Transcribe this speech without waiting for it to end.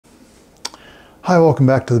Hi, welcome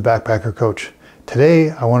back to the Backpacker Coach. Today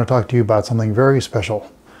I want to talk to you about something very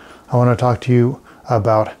special. I want to talk to you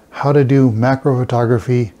about how to do macro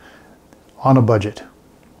photography on a budget.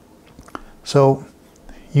 So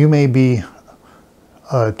you may be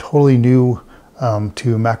totally new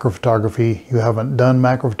to macro photography. You haven't done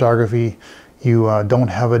macro photography. You don't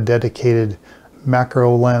have a dedicated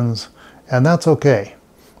macro lens, and that's okay.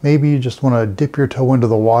 Maybe you just want to dip your toe into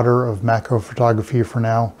the water of macro photography for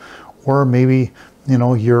now. Or maybe,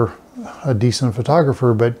 you're a decent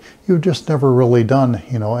photographer, but you've just never really done,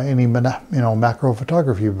 any, macro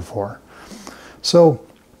photography before. So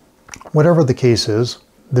whatever the case is,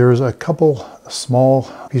 there's a couple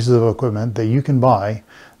small pieces of equipment that you can buy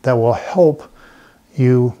that will help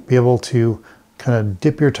you be able to kind of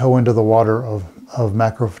dip your toe into the water of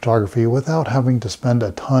macro photography without having to spend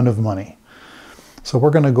a ton of money. So we're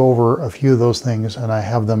going to go over a few of those things, and I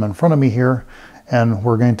have them in front of me here, and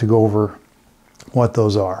we're going to go over what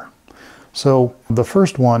those are. So the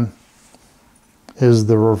first one is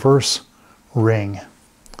the reverse ring.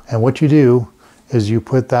 And what you do is you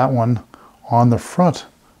put that one on the front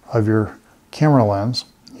of your camera lens.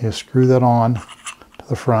 You screw that on to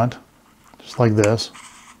the front, just like this.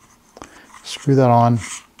 Screw that on,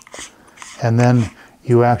 and then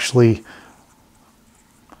you actually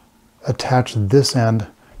attach this end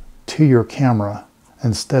to your camera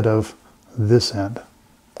instead of this end.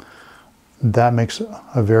 That makes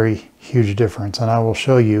a very huge difference, and I will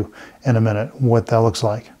show you in a minute what that looks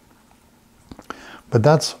like. But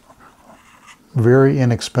that's very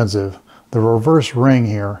inexpensive. The reverse ring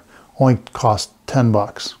here only costs 10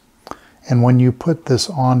 bucks. And when you put this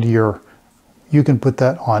onto you can put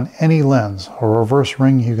that on any lens. A reverse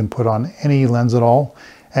ring you can put on any lens at all,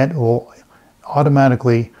 and it will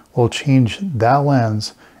automatically change that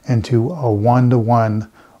lens into a 1-to-1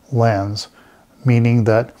 lens, meaning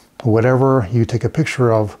that whatever you take a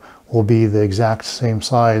picture of will be the exact same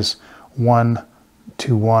size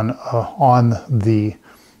 1-to-1 on the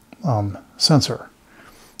sensor.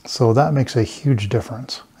 So that makes a huge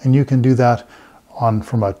difference, and you can do that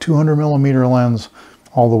from a 200mm lens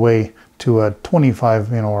all the way to a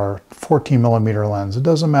 25 or 14mm lens. It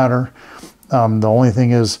doesn't matter. The only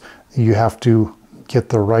thing is you have to get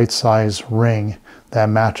the right size ring that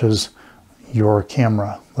matches your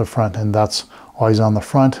camera, the front, and that's always on the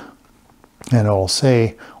front, and it'll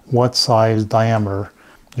say what size diameter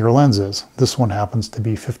your lens is. This one happens to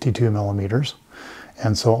be 52mm,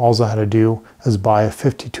 and so all I had to do is buy a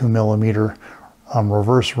 52mm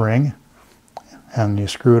reverse ring, and you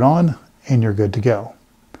screw it on and you're good to go.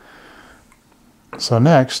 So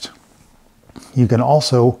next, you can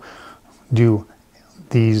also do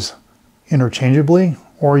these interchangeably,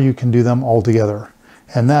 or you can do them all together,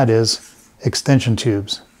 and that is extension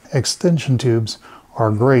tubes. Extension tubes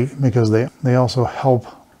are great because they also help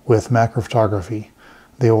with macro photography.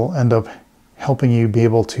 They will end up helping you be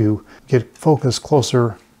able to get focus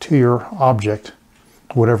closer to your object,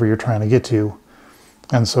 whatever you're trying to get to,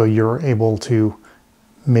 and so you're able to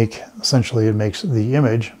essentially it makes the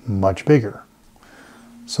image much bigger.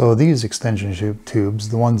 So these extension tubes,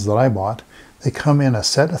 the ones that I bought, they come in a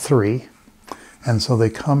set of 3, and so they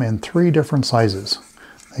come in 3 different sizes.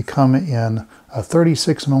 They come in a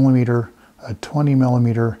 36mm, a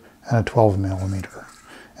 20mm, and a 12mm.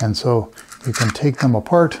 And so you can take them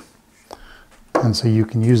apart, and so you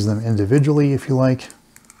can use them individually if you like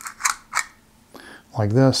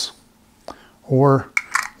this, or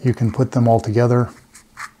you can put them all together,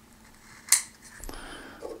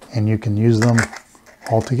 and you can use them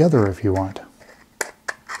all together if you want.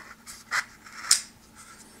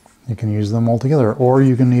 You can use them all together, or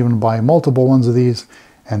you can even buy multiple ones of these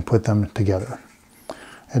and put them together.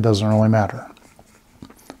 It doesn't really matter.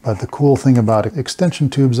 But the cool thing about extension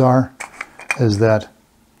tubes is that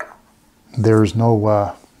there's no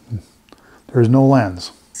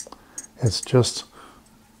lens. It's just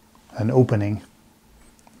an opening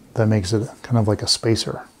that makes it kind of like a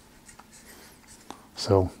spacer.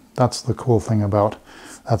 So that's the cool thing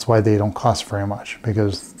that's why they don't cost very much,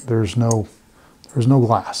 because there's no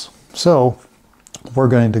glass. So we're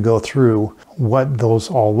going to go through what those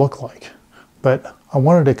all look like. But I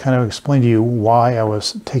wanted to kind of explain to you why I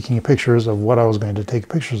was taking pictures of what I was going to take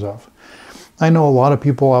pictures of. I know a lot of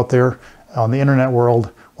people out there on the internet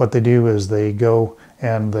world, what they do is they go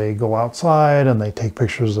outside and they take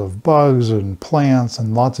pictures of bugs and plants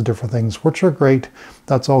and lots of different things, which are great.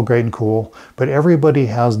 That's all great and cool. But everybody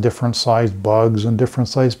has different sized bugs and different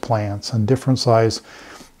sized plants and different size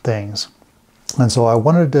things. And so I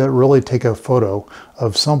wanted to really take a photo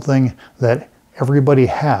of something that everybody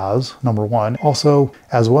has, number one. Also,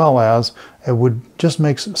 as well as it would just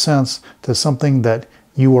make sense to something that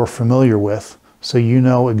you are familiar with, so you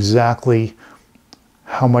know exactly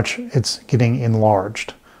how much it's getting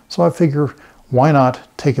enlarged. So I figure, why not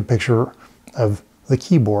take a picture of the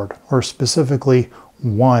keyboard, or specifically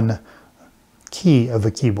one key of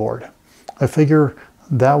the keyboard. I figure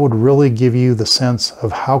that would really give you the sense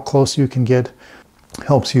of how close you can get,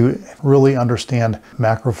 helps you really understand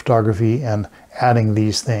macro photography and adding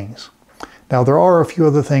these things. Now there are a few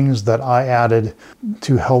other things that I added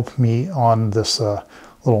to help me on this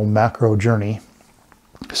little macro journey.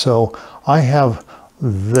 So I have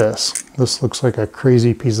this. This looks like a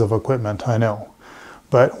crazy piece of equipment, I know.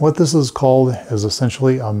 But what this is called is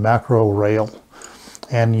essentially a macro rail.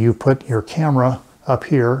 And you put your camera up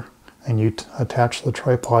here and you attach the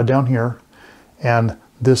tripod down here, and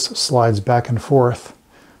this slides back and forth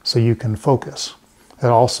so you can focus. It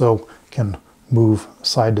also can move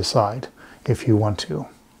side to side if you want to.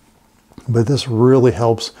 But this really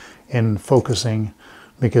helps in focusing,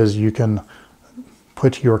 because you can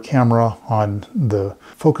put your camera on the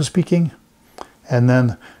focus peaking, and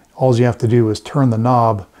then all you have to do is turn the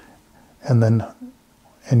knob,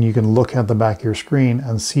 and you can look at the back of your screen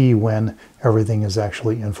and see when everything is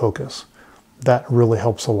actually in focus. That really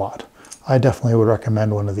helps a lot. I definitely would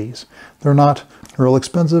recommend one of these. They're not real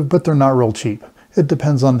expensive, but they're not real cheap. It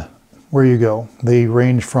depends on where you go. They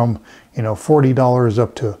range from, $40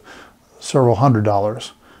 up to several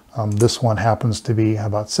 $100s. This one happens to be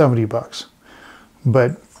about 70 bucks.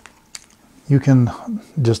 But you can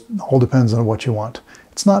just, all depends on what you want.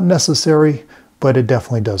 It's not necessary, but it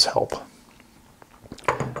definitely does help.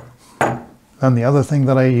 And the other thing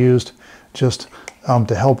that I used just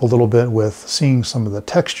to help a little bit with seeing some of the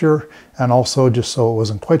texture, and also just so it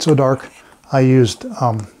wasn't quite so dark, I used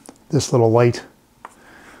this little light.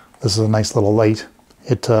 This is a nice little light.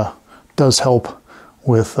 It does help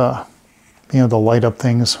with the light up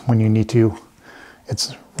things when you need to.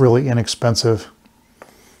 It's really inexpensive.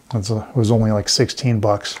 It was only like 16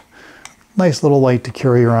 bucks. Nice little light to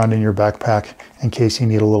carry around in your backpack in case you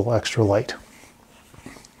need a little extra light.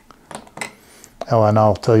 Oh, and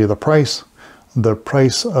I'll tell you the price. The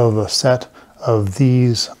price of a set of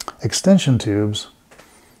these extension tubes,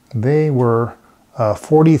 they were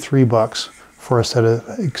 43 bucks for a set of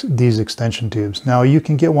these extension tubes. Now you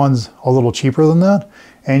can get ones a little cheaper than that,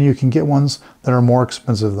 and you can get ones that are more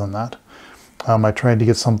expensive than that. I tried to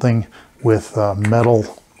get something with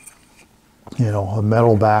metal, a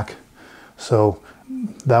metal back, so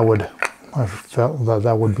I felt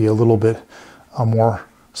that would be a little bit more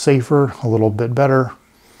safer, a little bit better.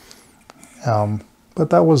 But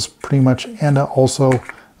that was pretty much, and also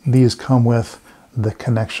these come with the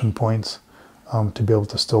connection points to be able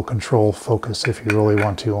to still control focus if you really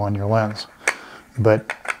want to on your lens.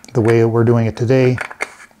 But the way we're doing it today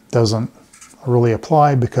doesn't really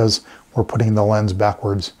apply, because we're putting the lens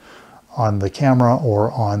backwards on the camera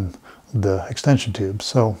or on the extension tube,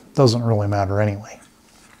 so it doesn't really matter anyway.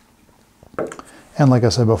 And like I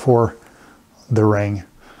said before, the ring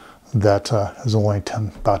that is only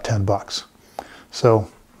about 10 bucks. So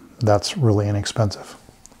that's really inexpensive.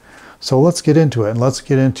 So let's get into it, and let's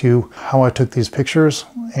get into how I took these pictures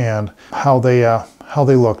and how they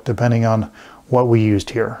look depending on what we used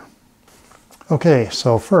here. Okay,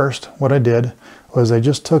 so first what I did was I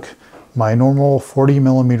just took my normal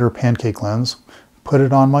 40mm Pancake lens, put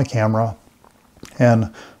it on my camera,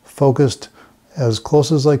 and focused as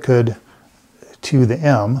close as I could to the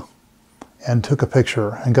M, and took a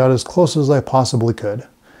picture and got as close as I possibly could.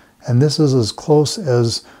 And this is as close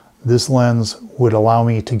as this lens would allow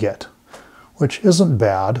me to get, which isn't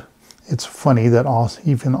bad. It's funny that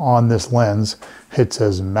even on this lens it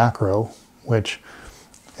says macro, which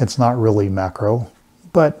it's not really macro,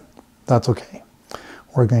 but that's okay.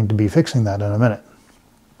 We're going to be fixing that in a minute.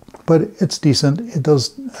 But it's decent. It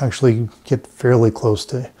does actually get fairly close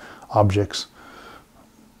to objects,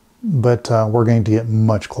 but we're going to get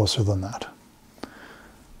much closer than that.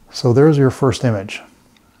 So there's your first image.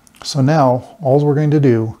 So now all we're going to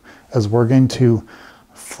do is we're going to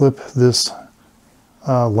flip this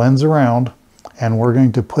lens around, and we're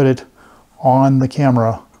going to put it on the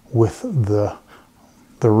camera with the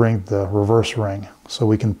ring, the reverse ring, so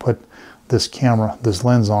we can put this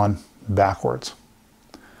lens on backwards.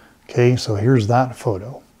 Okay, so here's that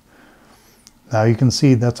photo. Now you can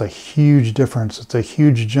see that's a huge difference. It's a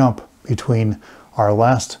huge jump between our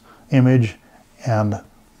last image and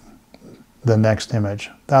the next image.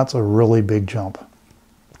 That's a really big jump.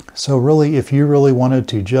 So really, if you really wanted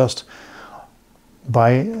to just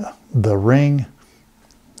buy the ring,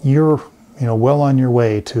 you're well on your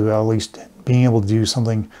way to at least being able to do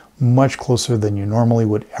something much closer than you normally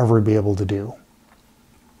would ever be able to do.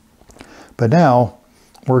 But now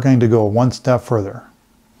we're going to go one step further.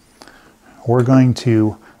 We're going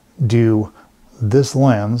to do this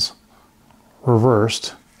lens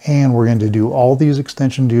reversed, and we're going to do all these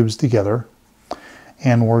extension tubes together,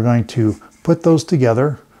 and we're going to put those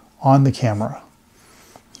together on the camera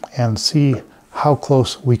and see how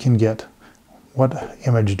close we can get. What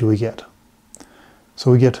image do we get? So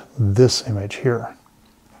we get this image here.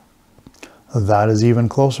 That is even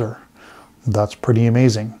closer. That's pretty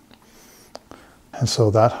amazing. And so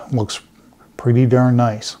that looks pretty darn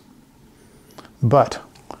nice. But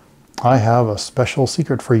I have a special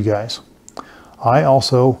secret for you guys. I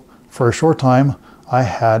also, for a short time, I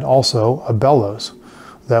had also a Bellows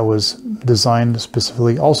that was designed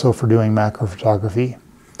specifically also for doing macro photography.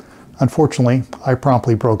 Unfortunately, I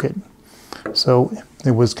promptly broke it. So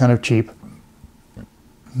it was kind of cheap.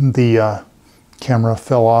 The camera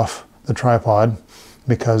fell off the tripod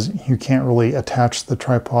because you can't really attach the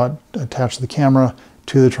camera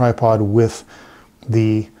to the tripod with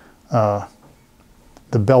the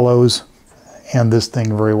Bellows and this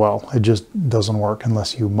thing very well. It just doesn't work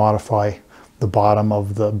unless you modify the bottom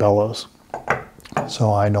of the Bellows.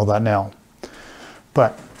 So I know that now.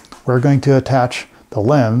 But we're going to attach the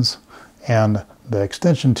lens and the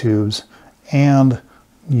extension tubes and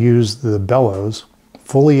use the Bellows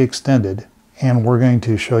fully extended, and we're going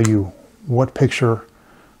to show you what picture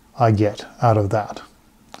I get out of that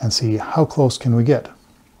and see how close can we get.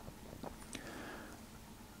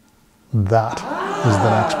 That is the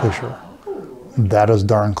next picture. That is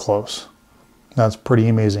darn close. That's pretty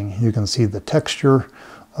amazing. You can see the texture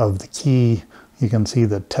of the key, you can see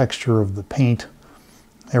the texture of the paint,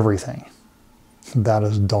 everything. That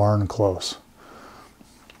is darn close.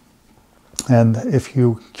 And if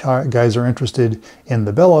you guys are interested in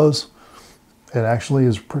the Bellows, it actually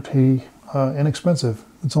is pretty inexpensive.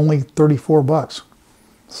 It's only 34 bucks.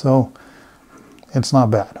 So it's not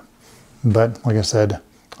bad. But like I said,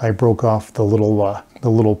 I broke off the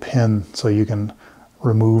little pin so you can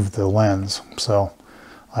remove the lens. So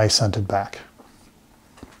I sent it back.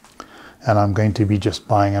 And I'm going to be just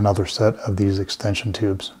buying another set of these extension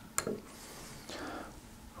tubes,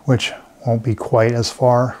 which won't be quite as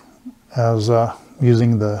far as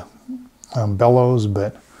using the Bellows,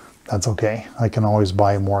 but that's okay. I can always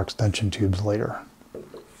buy more extension tubes later.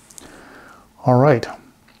 All right,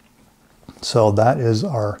 so that is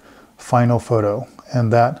our final photo,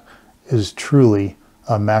 and that is truly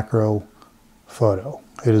a macro photo.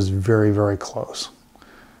 It is very, very close.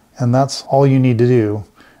 And that's all you need to do,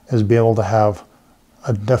 is be able to have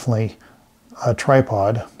definitely a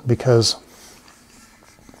tripod, because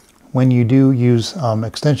when you do use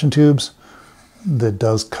extension tubes, that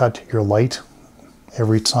does cut your light.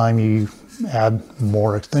 Every time you add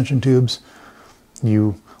more extension tubes,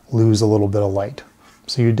 you lose a little bit of light.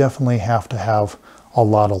 So you definitely have to have a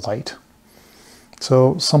lot of light.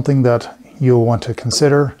 So something that you'll want to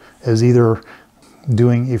consider is either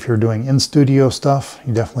if you're doing in-studio stuff,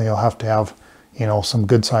 you definitely will have to have, you know, some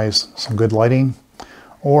good lighting,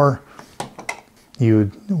 or you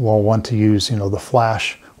will want to use, you know, the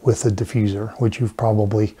flash with the diffuser, which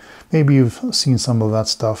maybe you've seen some of that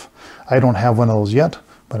stuff. I don't have one of those yet,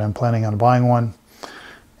 but I'm planning on buying one,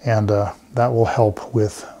 and that will help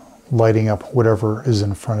with lighting up whatever is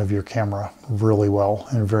in front of your camera really well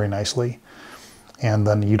and very nicely. And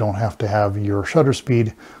then you don't have to have your shutter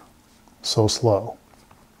speed so slow.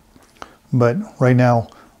 But right now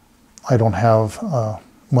I don't have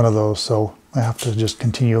one of those, so I have to just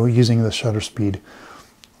continue using the shutter speed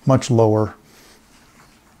much lower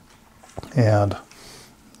and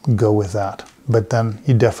go with that. But then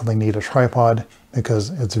you definitely need a tripod, because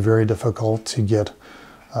it's very difficult to get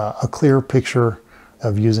a clear picture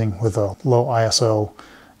of using with a low ISO.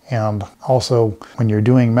 And also when you're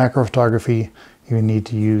doing macro photography, you need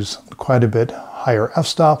to use quite a bit higher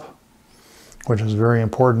f-stop, which is very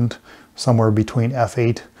important. Somewhere between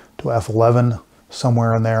f8 to f11,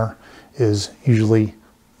 somewhere in there is usually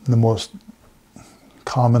the most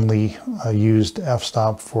commonly used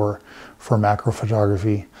f-stop for macro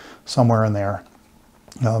photography, somewhere in there.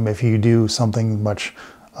 If you do something much,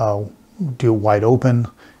 do wide open,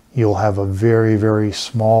 you'll have a very, very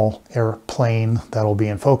small airplane that'll be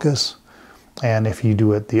in focus. And if you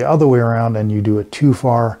do it the other way around and you do it too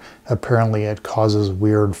far, apparently it causes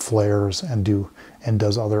weird flares and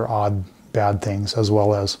does other odd bad things, as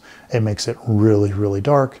well as it makes it really, really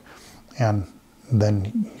dark, and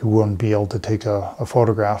then you wouldn't be able to take a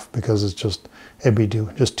photograph because it'd be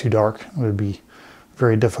just too dark. It would be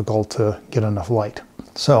very difficult to get enough light.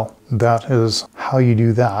 So that is how you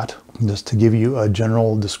do that. just to give you a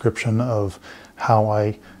general description of how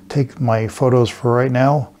I take my photos for right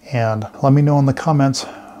now. And let me know in the comments,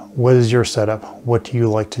 what is your setup? What do you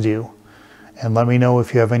like to do? And let me know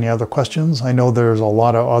if you have any other questions. I know there's a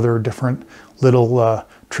lot of other different little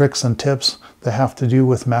tricks and tips that have to do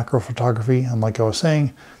with macro photography. And like I was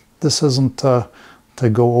saying, this isn't to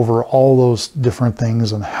go over all those different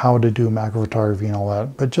things and how to do macro photography and all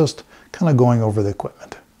that, but just kind of going over the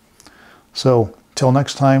equipment. So till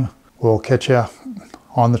next time, we'll catch you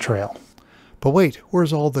on the trail. But wait,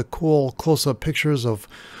 where's all the cool close-up pictures of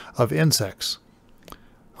insects?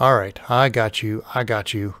 All right, I got you.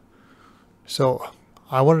 So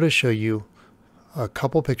I wanted to show you a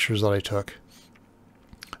couple pictures that I took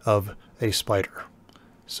of a spider.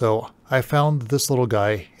 So I found this little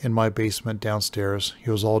guy in my basement downstairs. He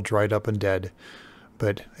was all dried up and dead,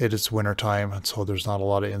 but it is winter time, and so there's not a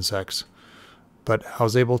lot of insects. But I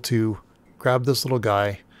was able to grab this little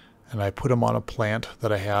guy and I put him on a plant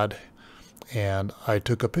that I had, and I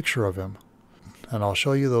took a picture of him. And I'll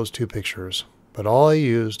show you those two pictures. But all I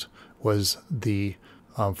used was the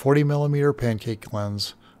 40mm Pancake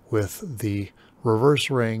lens with the reverse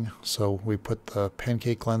ring. So we put the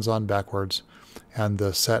Pancake lens on backwards, and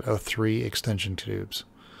the set of 3 extension tubes.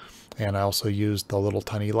 And I also used the little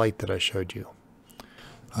tiny light that I showed you.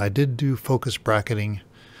 I did do focus bracketing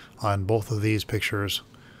on both of these pictures,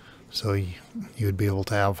 so you'd be able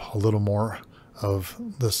to have a little more of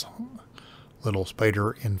this little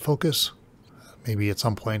spider in focus. Maybe at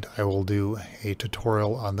some point I will do a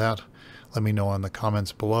tutorial on that. Let me know in the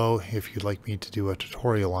comments below if you'd like me to do a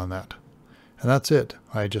tutorial on that. And that's it.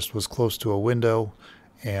 I just was close to a window,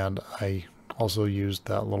 and I also used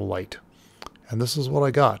that little light. And this is what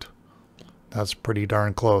I got. That's pretty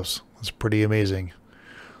darn close. That's pretty amazing.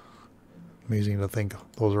 Amazing to think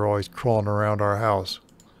those are always crawling around our house.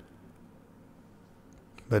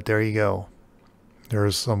 But there you go.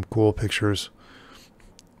 There's some cool pictures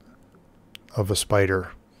of a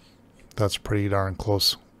spider. That's pretty darn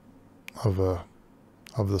close of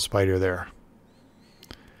the spider there.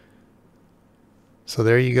 So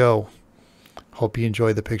there you go. Hope you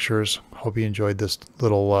enjoyed the pictures. Hope you enjoyed this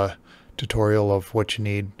little tutorial of what you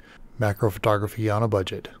need macro photography on a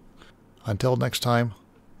budget. Until next time,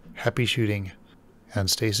 happy shooting and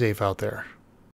stay safe out there.